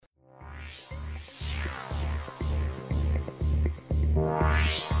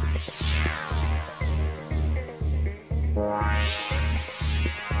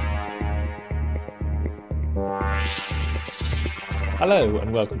Hello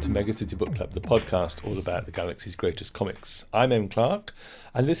and welcome to Mega City Book Club, the podcast all about the galaxy's greatest comics. I'm M. Clark,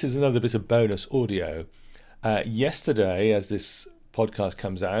 and this is another bit of bonus audio. Yesterday, as this podcast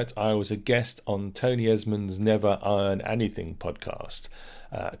comes out, I was a guest on Tony Esmond's Never Iron Anything podcast,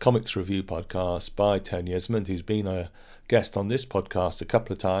 a comics review podcast by Tony Esmond, who's been a guest on this podcast a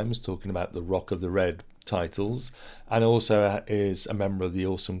couple of times, talking about the Rock of the Red titles, and also is a member of the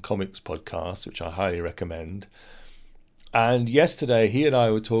Awesome Comics podcast, which I highly recommend. And yesterday, he and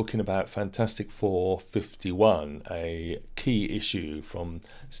I were talking about Fantastic Four 51, a key issue from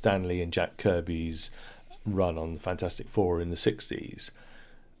Stan Lee and Jack Kirby's run on Fantastic Four in the 60s.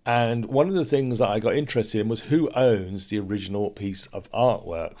 And one of the things that I got interested in was who owns the original piece of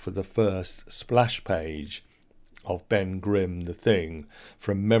artwork for the first splash page of Ben Grimm, The Thing,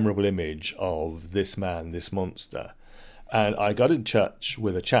 for a memorable image of this man, this monster. And I got in touch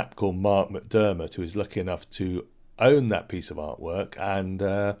with a chap called Mark McDermott, who is lucky enough to own that piece of artwork, and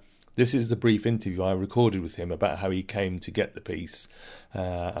this is the brief interview I recorded with him about how he came to get the piece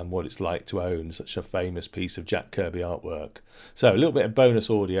and what it's like to own such a famous piece of Jack Kirby artwork. So a little bit of bonus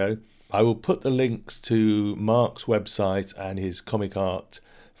audio. I will put the links to Mark's website and his comic art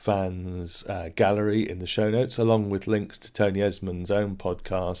fans gallery in the show notes, along with links to Tony Esmond's own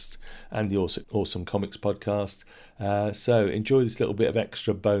podcast and the Awesome Comics podcast. So enjoy this little bit of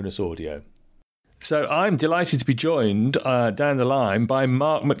extra bonus audio. So I'm delighted to be joined down the line by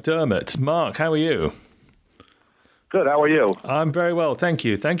Mark McDermott. Mark, how are you? Good, how are you? I'm very well, thank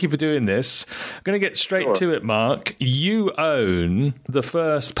you. Thank you for doing this. I'm going to get straight to it, Mark. You own the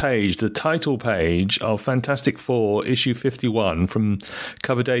first page, the title page of Fantastic Four, issue 51, from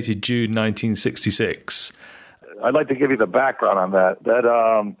cover dated June 1966. I'd like to give you the background on that.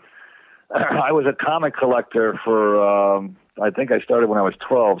 I was a comic collector for... I think I started when I was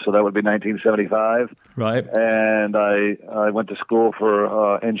 12, so that would be 1975. Right. And I went to school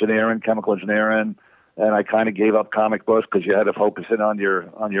for engineering, chemical engineering, and I kind of gave up comic books because you had to focus in on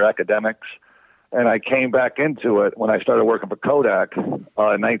your academics. And I came back into it when I started working for Kodak in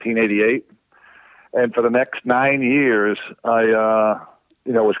 1988. And for the next 9 years, I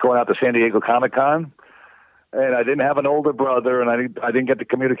was going out to San Diego Comic-Con. And I didn't have an older brother, and I didn't get to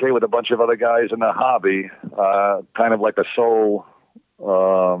communicate with a bunch of other guys in the hobby, kind of like a sole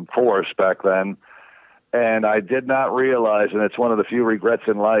force back then. And I did not realize, and it's one of the few regrets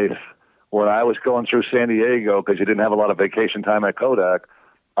in life, when I was going through San Diego, because you didn't have a lot of vacation time at Kodak,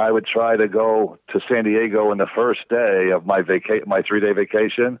 I would try to go to San Diego on the first day of my 3-day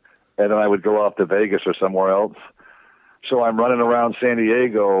vacation, and then I would go off to Vegas or somewhere else. So I'm running around San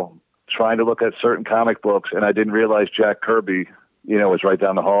Diego trying to look at certain comic books, and I didn't realize Jack Kirby, was right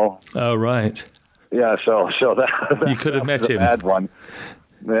down the hall. Oh, right. Yeah, so that you could have met him. Bad one.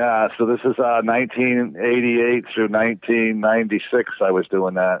 Yeah, so this is 1988 through 1996. I was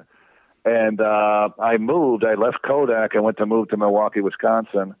doing that, and I moved. I left Kodak and went to move to Milwaukee,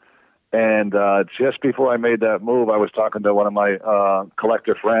 Wisconsin. And just before I made that move, I was talking to one of my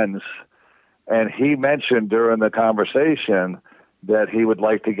collector friends, and he mentioned during the conversation that he would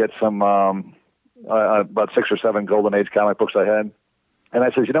like to get some about 6 or 7 Golden Age comic books I had. And I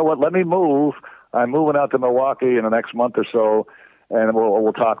said, you know what, let me move. I'm moving out to Milwaukee in the next month or so, and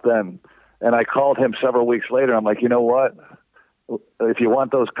we'll talk then. And I called him several weeks later. I'm like, you know what, if you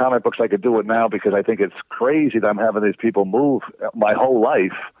want those comic books, I could do it now, because I think it's crazy that I'm having these people move my whole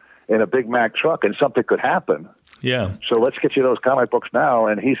life in a Big Mac truck, and something could happen. Yeah. So let's get you those comic books now.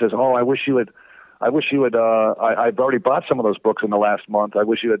 And he says, oh, I wish you would, I've already bought some of those books in the last month. I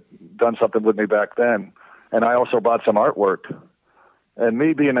wish you had done something with me back then. And I also bought some artwork. And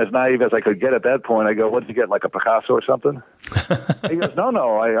me being as naive as I could get at that point, I go, what did you get, like a Picasso or something? He goes,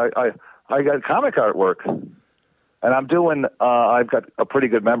 no, I got comic artwork. And I'm doing, I've got a pretty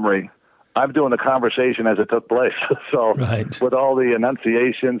good memory. I'm doing the conversation as it took place. So right. With all the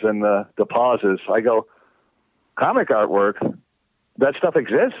enunciations and the pauses, I go, comic artwork? That stuff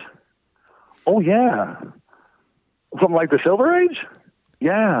exists? Oh, yeah. From like the Silver Age?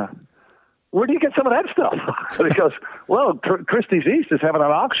 Yeah. Where do you get some of that stuff? And he goes, well, Christie's East is having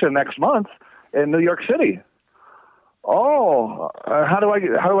an auction next month in New York City. Oh, how do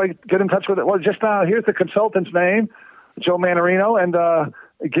I get in touch with it? Well, just here's the consultant's name, Joe Manarino, and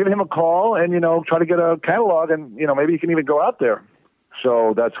give him a call and, try to get a catalog, and, maybe you can even go out there.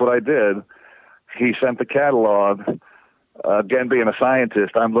 So that's what I did. He sent the catalog. Again, being a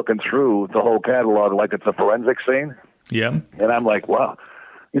scientist, I'm looking through the whole catalog like it's a forensic scene. Yeah. And I'm like, wow,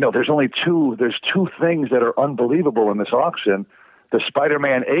 there's two things that are unbelievable in this auction. The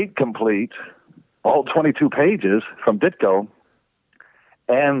Spider-Man 8 complete, all 22 pages from Ditko,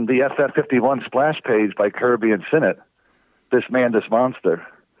 and the FF51 splash page by Kirby and Sinnott. this man, this monster.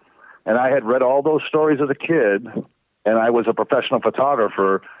 And I had read all those stories as a kid, and I was a professional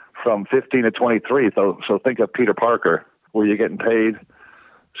photographer from 15 to 23. So think of Peter Parker, where you're getting paid.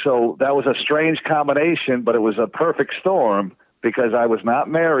 So that was a strange combination, but it was a perfect storm because I was not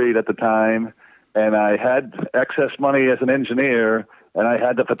married at the time, and I had excess money as an engineer, and I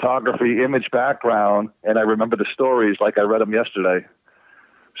had the photography image background, and I remember the stories like I read them yesterday.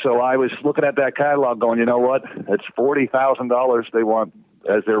 So I was looking at that catalog going, you know what? It's $40,000 they want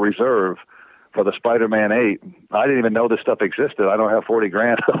as their reserve for the Spider-Man 8. I didn't even know this stuff existed. I don't have 40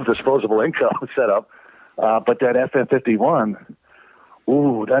 grand of disposable income set up. But that FM51,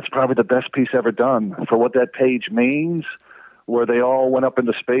 ooh, that's probably the best piece ever done for what that page means, where they all went up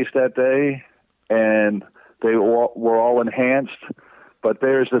into space that day and they were all enhanced. But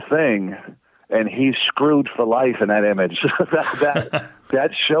there's the thing, and he's screwed for life in that image.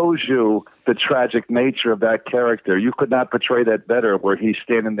 that shows you the tragic nature of that character. You could not portray that better, where he's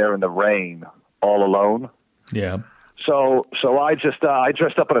standing there in the rain all alone. Yeah. So I just I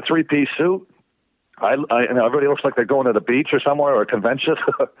dressed up in a 3-piece suit. Everybody looks like they're going to the beach or somewhere or a convention.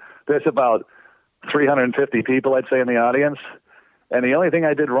 There's about 350 people, I'd say, in the audience. And the only thing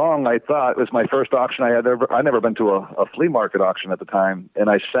I did wrong, I thought, was my first auction I had ever. I never been to a flea market auction at the time, and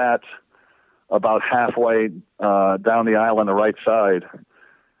I sat about halfway down the aisle on the right side,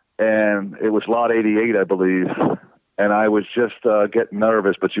 and it was lot 88, I believe. And I was just getting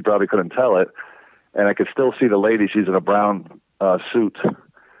nervous, but you probably couldn't tell it. And I could still see the lady. She's in a brown suit.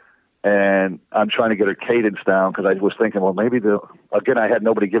 And I'm trying to get her cadence down because I was thinking, well, maybe again, I had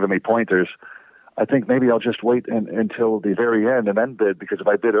nobody giving me pointers. I think maybe I'll just wait until the very end and then bid, because if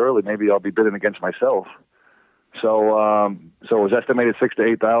I bid early, maybe I'll be bidding against myself. So it was estimated $6,000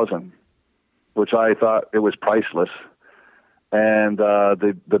 to $8,000, which I thought it was priceless. And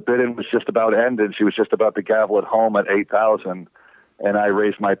the bidding was just about ended. She was just about to gavel it home at $8,000, and I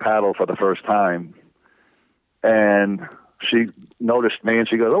raised my paddle for the first time. And she noticed me, and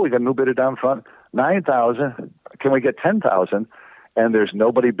she goes, "Oh, we got a new bidder down front, $9,000. Can we get $10,000?" And there's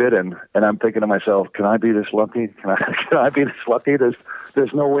nobody bidding. And I'm thinking to myself, can I be this lucky? Can I be this lucky? There's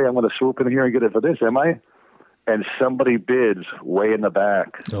no way I'm going to swoop in here and get it for this, am I? And somebody bids way in the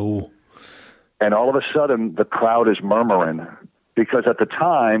back. Oh. And all of a sudden, the crowd is murmuring. Because at the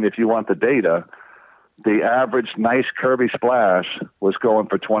time, if you want the data, the average nice Kirby splash was going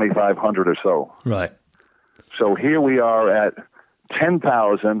for $2,500 or so. Right. So here we are at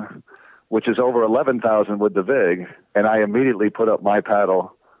 $10,000, which is over $11,000 with the VIG, and I immediately put up my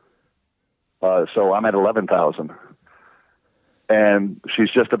paddle. So I'm at $11,000. And she's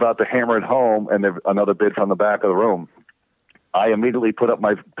just about to hammer it home, and there's another bid from the back of the room. I immediately put up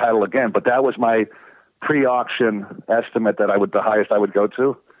my paddle again, but that was my pre-auction estimate that the highest I would go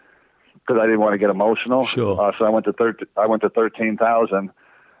to, because I didn't want to get emotional. Sure. So I went to $13,000,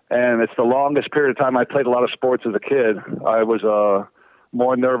 and it's the longest period of time. I played a lot of sports as a kid. I was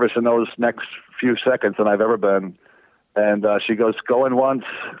more nervous in those next few seconds than I've ever been. And she goes, "Go in once,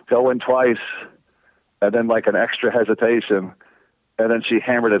 go in twice," and then like an extra hesitation, and then she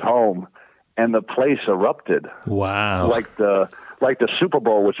hammered it home, and the place erupted. Wow! Like the Super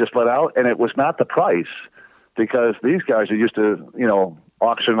Bowl was just let out, and it was not the price, because these guys are used to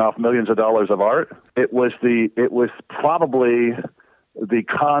auctioning off millions of dollars of art. It was probably the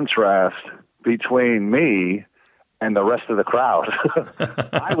contrast between me and the rest of the crowd.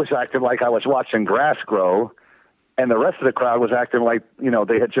 I was acting like I was watching grass grow, and the rest of the crowd was acting like,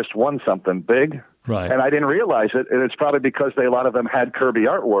 they had just won something big. Right. And I didn't realize it. And it's probably because a lot of them had Kirby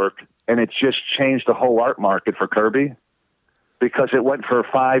artwork, and it just changed the whole art market for Kirby, because it went for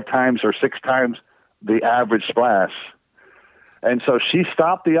 5 times or 6 times the average splash. And so she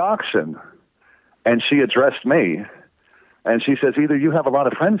stopped the auction, and she addressed me. And she says, "Either you have a lot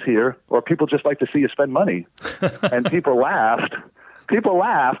of friends here, or people just like to see you spend money." And people laughed.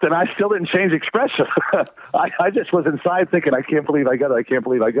 And I still didn't change expression. I just was inside thinking, I can't believe I got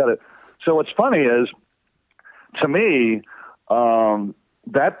it. So what's funny is, to me,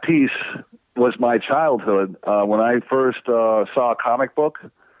 that piece was my childhood. When I first saw a comic book,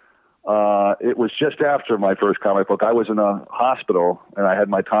 it was just after my first comic book. I was in a hospital, and I had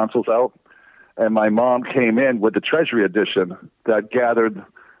my tonsils out. And my mom came in with the Treasury edition that gathered,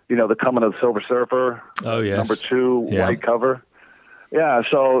 the Coming of the Silver Surfer. Oh, yes. Number 2, white cover. Yeah.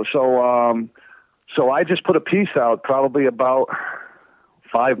 So I just put a piece out probably about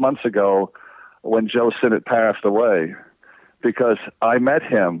 5 months ago when Joe Sinnott passed away, because I met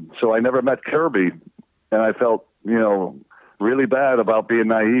him. So I never met Kirby, and I felt, really bad about being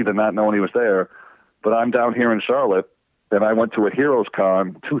naive and not knowing he was there. But I'm down here in Charlotte, and I went to a Heroes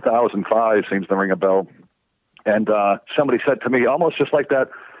Con, 2005 seems to ring a bell. And somebody said to me, almost just like that,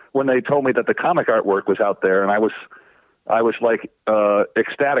 when they told me that the comic artwork was out there, and I was like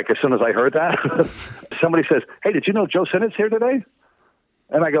ecstatic as soon as I heard that. Somebody says, "Hey, did you know Joe Sinnott's here today?"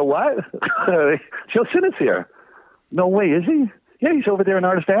 And I go, "What?" "Joe Sinnott's here." "No way, is he?" "Yeah, he's over there in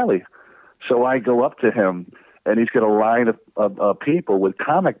Artist Alley." So I go up to him, and he's got a line of people with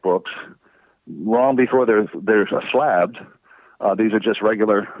comic books long before there's a slab. These are just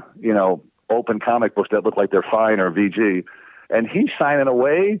regular, open comic books that look like they're fine or VG. And he's signing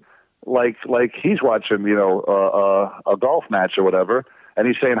away like he's watching, a golf match or whatever. And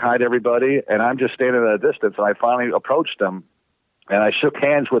he's saying hi to everybody. And I'm just standing at a distance. And I finally approached him, and I shook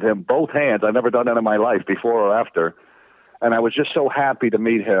hands with him, both hands. I've never done that in my life, before or after. And I was just so happy to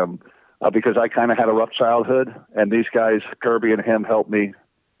meet him because I kind of had a rough childhood. And these guys, Kirby and him, helped me,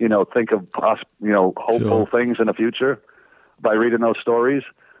 think of hopeful things in the future by reading those stories.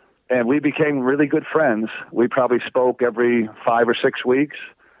 And we became really good friends. We probably spoke every 5 or 6 weeks.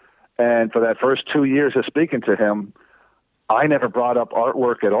 And for that first 2 years of speaking to him, I never brought up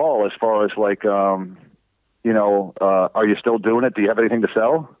artwork at all as far as like, are you still doing it? Do you have anything to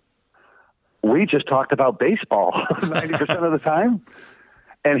sell? We just talked about baseball 90% of the time.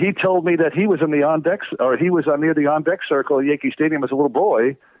 And he told me that he was in the on-deck, or he was near the on-deck circle at Yankee Stadium as a little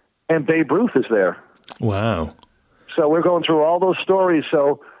boy, and Babe Ruth is there. Wow. So we're going through all those stories.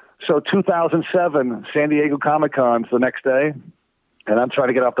 So 2007, San Diego Comic-Con's the next day, and I'm trying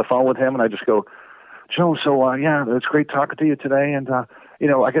to get off the phone with him, and I just go, "Joe, yeah, it's great talking to you today, and, I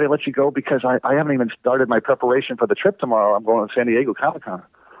got to let you go because I haven't even started my preparation for the trip tomorrow. I'm going to San Diego Comic-Con."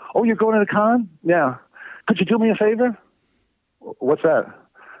 "Oh, you're going to the con?" "Yeah." "Could you do me a favor?" "What's that?"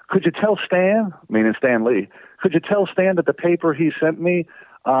 "Could you tell Stan," meaning Stan Lee, "could you tell Stan that the paper he sent me,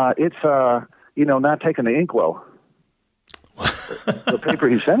 it's, not taking the ink well." "The paper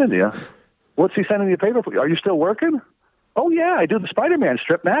he's sending you? What's he sending you a paper for? Are you still working?" "Oh, yeah, I do the Spider-Man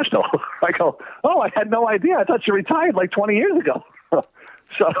strip national." I go, "Oh, I had no idea. I thought you retired like 20 years ago."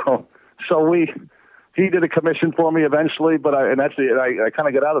 So he did a commission for me eventually, but I kind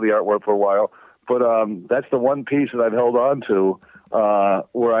of got out of the artwork for a while. But that's the one piece that I've held on to,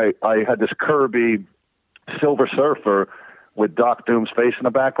 where I had this Kirby Silver Surfer with Doc Doom's face in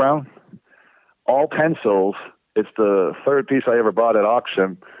the background. All pencils. It's the third piece I ever bought at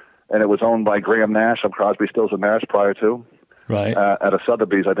auction, and it was owned by Graham Nash of Crosby, Stills, and Nash prior to. Right. At a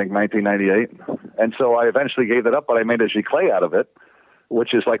Sotheby's, I think, 1998. And so I eventually gave it up, but I made a giclée out of it,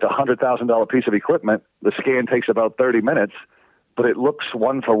 which is like a $100,000 piece of equipment. The scan takes about 30 minutes, but it looks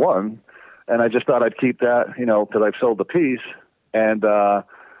one for one. And I just thought I'd keep that, because I've sold the piece. And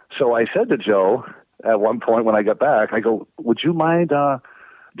so I said to Joe at one point when I got back, I go, "Would you mind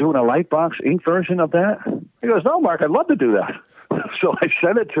doing a Lightbox ink version of that?" He goes, "No, Mark, I'd love to do that." So I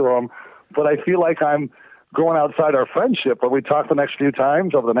sent it to him, but I feel like I'm going outside our friendship. When we talk the next few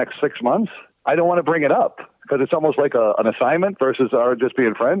times over the next 6 months, I don't want to bring it up because it's almost like an assignment versus our just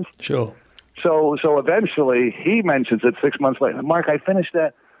being friends. Sure. So eventually he mentions it 6 months later. "Mark, I finished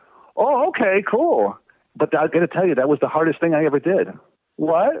that." "Oh, okay, cool. But I got to tell you, that was the hardest thing I ever did."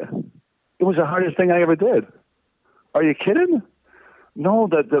 "What?" "It was the hardest thing I ever did." "Are you kidding?" "No,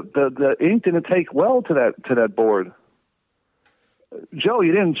 the ink didn't take well to that board." "Joe,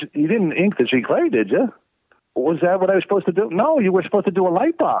 you didn't ink the giclée, did you?" "Was that what I was supposed to do?" "No, you were supposed to do a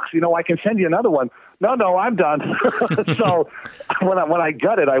Lightbox. I can send you another one." No, I'm done." So when I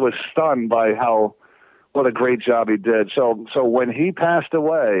got it, I was stunned by what a great job he did. So when he passed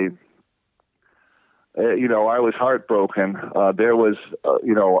away, I was heartbroken. There was,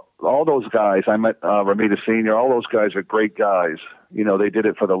 all those guys. I met Romita Sr. All those guys are great guys. They did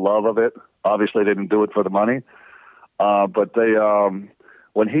it for the love of it. Obviously, they didn't do it for the money. But they,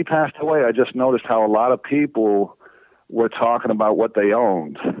 when he passed away, I just noticed how a lot of people were talking about what they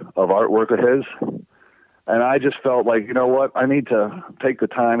owned of artwork of his. And I just felt like, you know what, I need to take the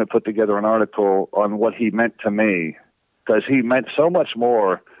time and put together an article on what he meant to me, because he meant so much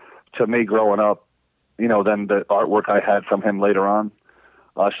more to me growing up, than the artwork I had from him later on.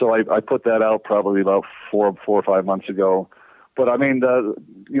 So I put that out probably about 4 or 5 months ago. But I mean,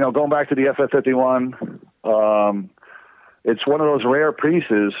 going back to the FF51, it's one of those rare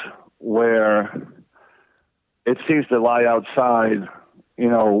pieces where it seems to lie outside,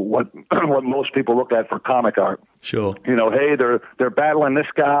 what most people look at for comic art. Sure. Hey, they're battling this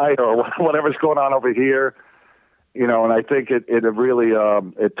guy or whatever's going on over here. And I think it really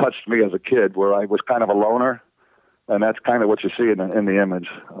it touched me as a kid, where I was kind of a loner, and that's kind of what you see in the image.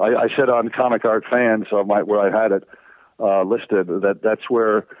 I said on Comic Art Fans, where I had it listed, that's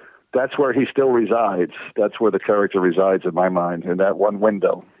where he still resides. That's where the character resides in my mind, in that one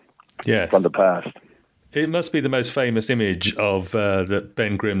window. Yes. From the past. It must be the most famous image of the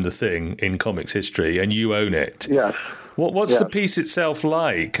Ben Grimm, The Thing, in comics history, and you own it. Yes. What's yes. the piece itself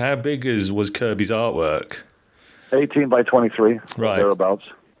like? How big was Kirby's artwork? 18 by 23, right. thereabouts.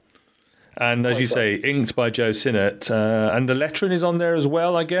 And as you say, inked by Joe Sinnott. And the lettering is on there as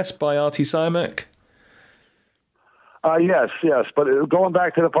well, I guess, by Artie Simek? Yes. But going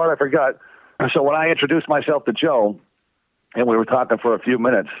back to the part I forgot, so when I introduced myself to Joe, and we were talking for a few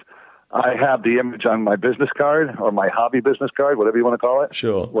minutes, I have the image on my business card, or my hobby business card, whatever you want to call it.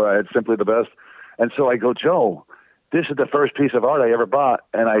 Sure. Where I had Simply the Best. And so I go, Joe, this is the first piece of art I ever bought.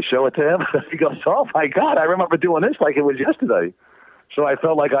 And I show it to him. He goes, oh, my God, I remember doing this like it was yesterday. So I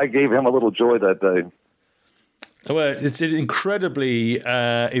felt like I gave him a little joy that day. Well, it's an incredibly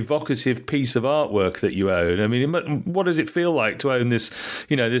evocative piece of artwork that you own. I mean, what does it feel like to own this,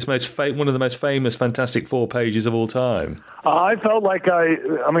 this one of the most famous Fantastic Four pages of all time? I felt like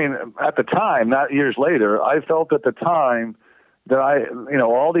I mean, at the time, not years later, I felt at the time that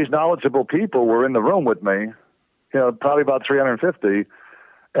all these knowledgeable people were in the room with me, probably about 350,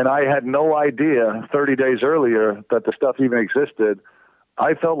 and I had no idea 30 days earlier that the stuff even existed.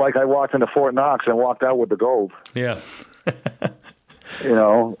 I felt like I walked into Fort Knox and walked out with the gold. Yeah.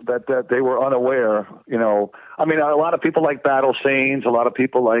 That they were unaware, I mean, a lot of people like battle scenes, a lot of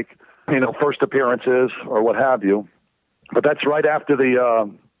people like, first appearances or what have you. But that's right after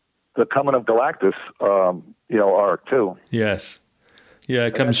the coming of Galactus, arc too. Yes. Yeah,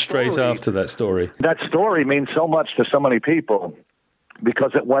 it comes straight after that story. That story means so much to so many people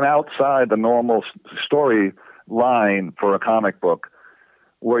because it went outside the normal story line for a comic book,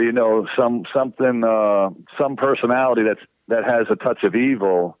 where some personality that has a touch of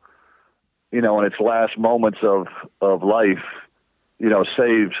evil, in its last moments of life,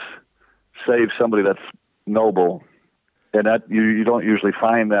 saves somebody that's noble, and that you don't usually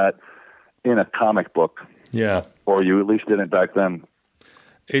find that in a comic book. Yeah, or you at least didn't back then.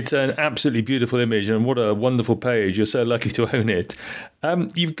 It's an absolutely beautiful image, and what a wonderful page. You're so lucky to own it.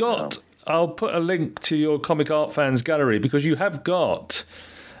 You've got. I'll put a link to your Comic Art Fans gallery because you have got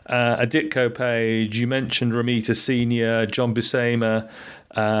a Ditko page. You mentioned Romita Senior, John Buscema,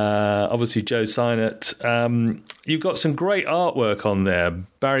 obviously Joe Sinnott. You've got some great artwork on there.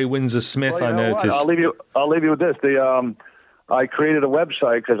 Barry Windsor Smith, well, I noticed. What? I'll leave you with this. I created a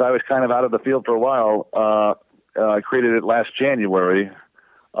website because I was kind of out of the field for a while. I created it last January,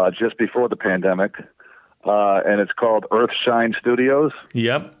 just before the pandemic, and it's called Earthshine Studios.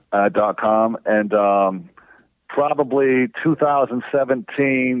 Yep. .com, and probably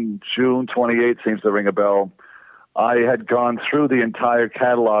 2017, June 28th seems to ring a bell. I had gone through the entire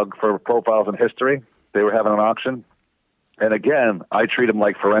catalog for Profiles in History. They were having an auction. And again, I treat them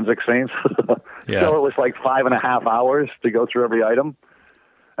like forensic scenes. Yeah. So it was like 5.5 hours to go through every item.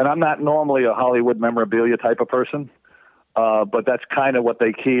 And I'm not normally a Hollywood memorabilia type of person, but that's kind of what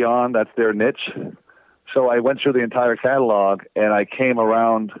they key on. That's their niche. So I went through the entire catalog, and I came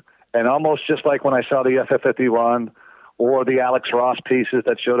around, and almost just like when I saw the FF51 or the Alex Ross pieces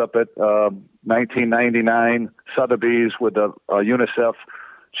that showed up at 1999 Sotheby's with the UNICEF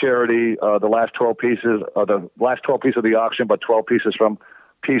charity, the last 12 pieces of the auction, but 12 pieces from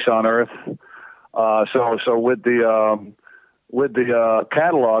Peace on Earth. So with the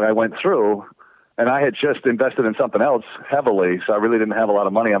catalog I went through, and I had just invested in something else heavily, so I really didn't have a lot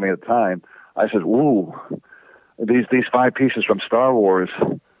of money on me at the time. I said, ooh, these 5 pieces from Star Wars,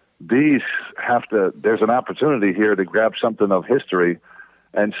 there's an opportunity here to grab something of history.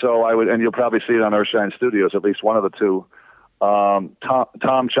 And so and you'll probably see it on Earthshine Studios, at least one of the two.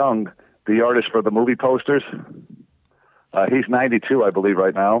 Tom Chung, the artist for the movie posters, he's 92, I believe,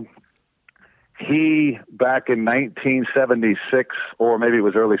 right now. He, back in 1976, or maybe it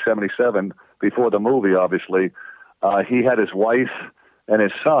was early 77, before the movie, obviously, he had his wife and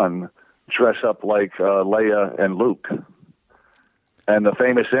his son dress up like Leia and Luke. And the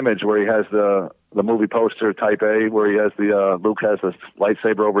famous image where he has the movie poster Type A, where he has Luke has the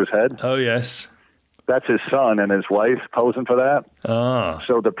lightsaber over his head. Oh, yes. That's his son and his wife posing for that. Ah.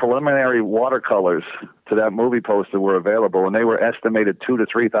 So the preliminary watercolors to that movie poster were available, and they were estimated $2,000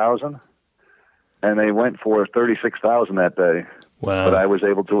 to $3,000, and they went for $36,000 that day. Wow! But I was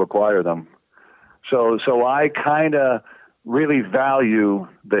able to acquire them. So I kind of really value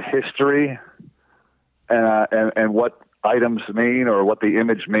the history and what items mean or what the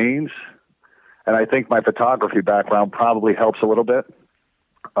image means, and I think my photography background probably helps a little bit.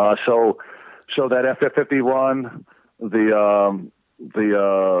 So that FF51, the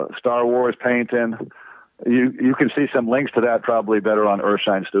Star Wars painting, You can see some links to that probably better on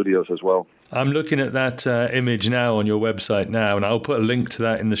Earthshine Studios as well. I'm looking at that image now on your website now, and I'll put a link to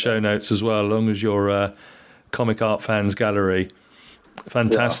that in the show notes as well, along as your Comic Art Fans Gallery.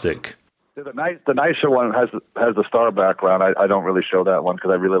 Fantastic. Yeah. The nicer one has the star background. I don't really show that one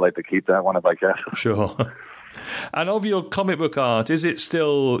because I really like to keep that one if I can. Sure. And of your comic book art, is it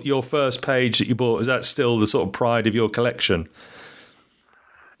still your first page that you bought? Is that still the sort of pride of your collection?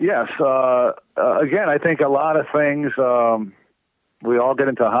 Yes. Again, I think a lot of things, we all get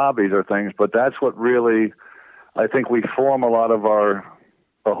into hobbies or things, but that's what really, I think we form a lot of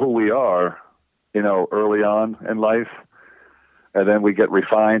who we are, early on in life, and then we get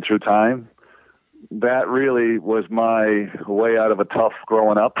refined through time. That really was my way out of a tough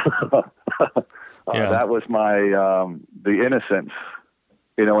growing up. That was my, the innocence,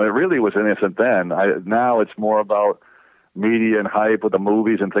 and it really was innocent then. Now it's more about media and hype with the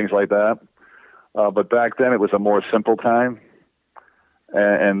movies and things like that. But back then it was a more simple time.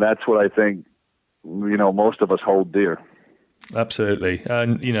 And that's what I think, most of us hold dear. Absolutely.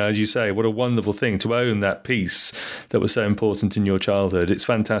 And, as you say, what a wonderful thing to own that piece that was so important in your childhood. It's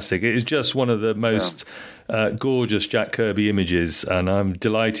fantastic. It is just one of the most gorgeous Jack Kirby images, and I'm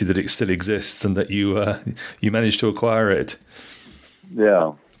delighted that it still exists and that you managed to acquire it.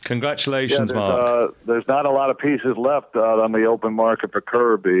 Yeah. Congratulations, Mark. There's not a lot of pieces left out on the open market for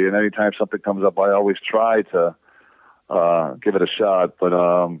Kirby, and anytime something comes up, I always try to give it a shot. But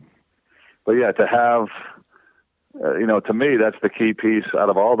yeah, to have, to me, that's the key piece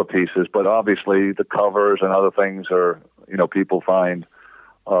out of all the pieces. But obviously, the covers and other things are, people find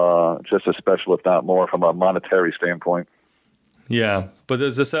just as special, if not more, from a monetary standpoint. Yeah, but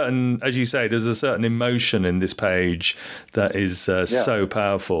there's a certain, as you say, there's a certain emotion in this page that is so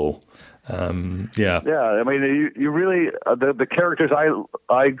powerful. Yeah. I mean, you really, the characters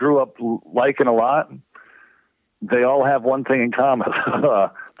I grew up liking a lot, they all have one thing in common.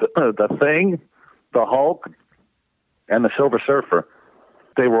 The Thing, the Hulk, and the Silver Surfer.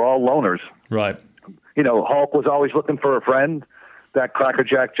 They were all loners. Right. Hulk was always looking for a friend. That Cracker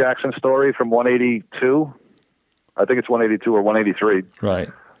Jack Jackson story from 182. I think it's 182 or 183. Right.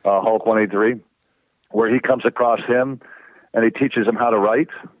 Hulk 183, where he comes across him and he teaches him how to write.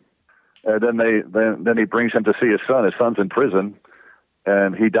 And then he brings him to see his son. His son's in prison,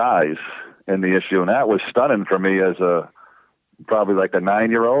 and he dies in the issue. And that was stunning for me as probably like a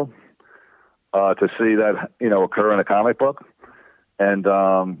 9-year-old to see that occur in a comic book. And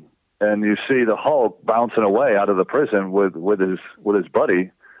you see the Hulk bouncing away out of the prison with his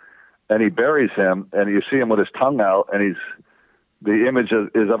buddy. And he buries him, and you see him with his tongue out, and the image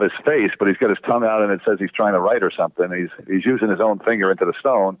is of his face, but he's got his tongue out, and it says he's trying to write or something. He's using his own finger into the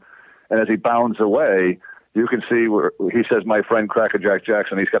stone, and as he bounds away, you can see where he says, "My friend Cracker Jack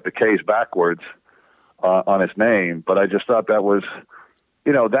Jackson." He's got the K's backwards on his name, but I just thought that was,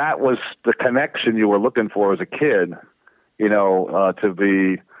 that was the connection you were looking for as a kid, to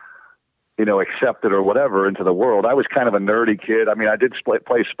be, accepted or whatever into the world. I was kind of a nerdy kid. I mean, I did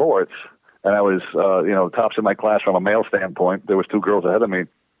play sports, and I was, tops in my class from a male standpoint. There was 2 girls ahead of me,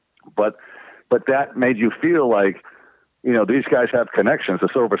 but that made you feel like, these guys have connections. The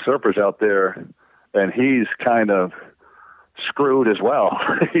Silver Surfer's out there, and he's kind of screwed as well.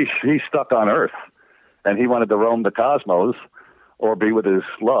 He's stuck on Earth, and he wanted to roam the cosmos or be with his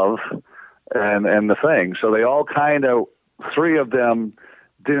love and the Thing. So they all kind of, 3 of them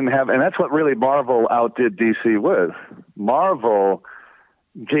didn't have, and that's what really Marvel outdid DC with. Marvel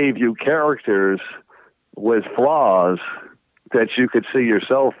gave you characters with flaws that you could see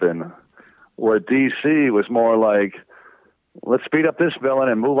yourself in, where DC was more like, let's speed up this villain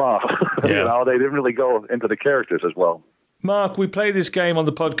and move on. Yeah. They didn't really go into the characters as well. Mark, we play this game on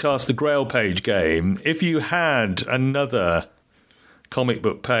the podcast, the Grail Page game. If you had another comic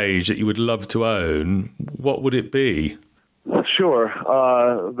book page that you would love to own, what would it be? Sure.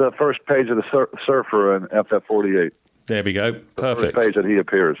 The first page of the Surfer in FF48. There we go. Perfect. The first page that he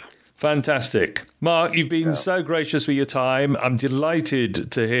appears. Fantastic. Mark, you've been so gracious with your time. I'm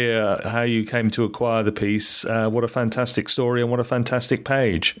delighted to hear how you came to acquire the piece. What a fantastic story and what a fantastic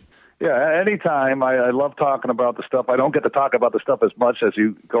page. Yeah, anytime. I love talking about the stuff. I don't get to talk about the stuff as much as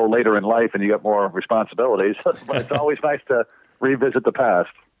you go later in life and you get more responsibilities, but it's always nice to revisit the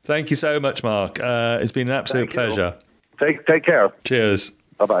past. Thank you so much, Mark. It's been an absolute pleasure. Take care. Cheers.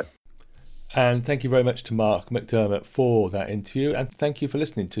 Bye-bye. And thank you very much to Mark McDermott for that interview, and thank you for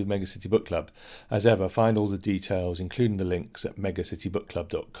listening to Mega City Book Club. As ever, find all the details, including the links, at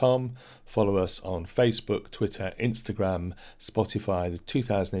megacitybookclub.com. Follow us on Facebook, Twitter, Instagram, Spotify, the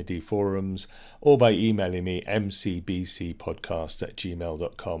 2000 AD forums, or by emailing me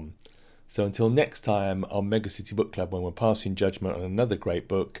mcbcpodcast@gmail.com. So until next time on Mega City Book Club, when we're passing judgment on another great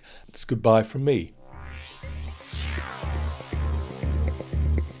book, it's goodbye from me.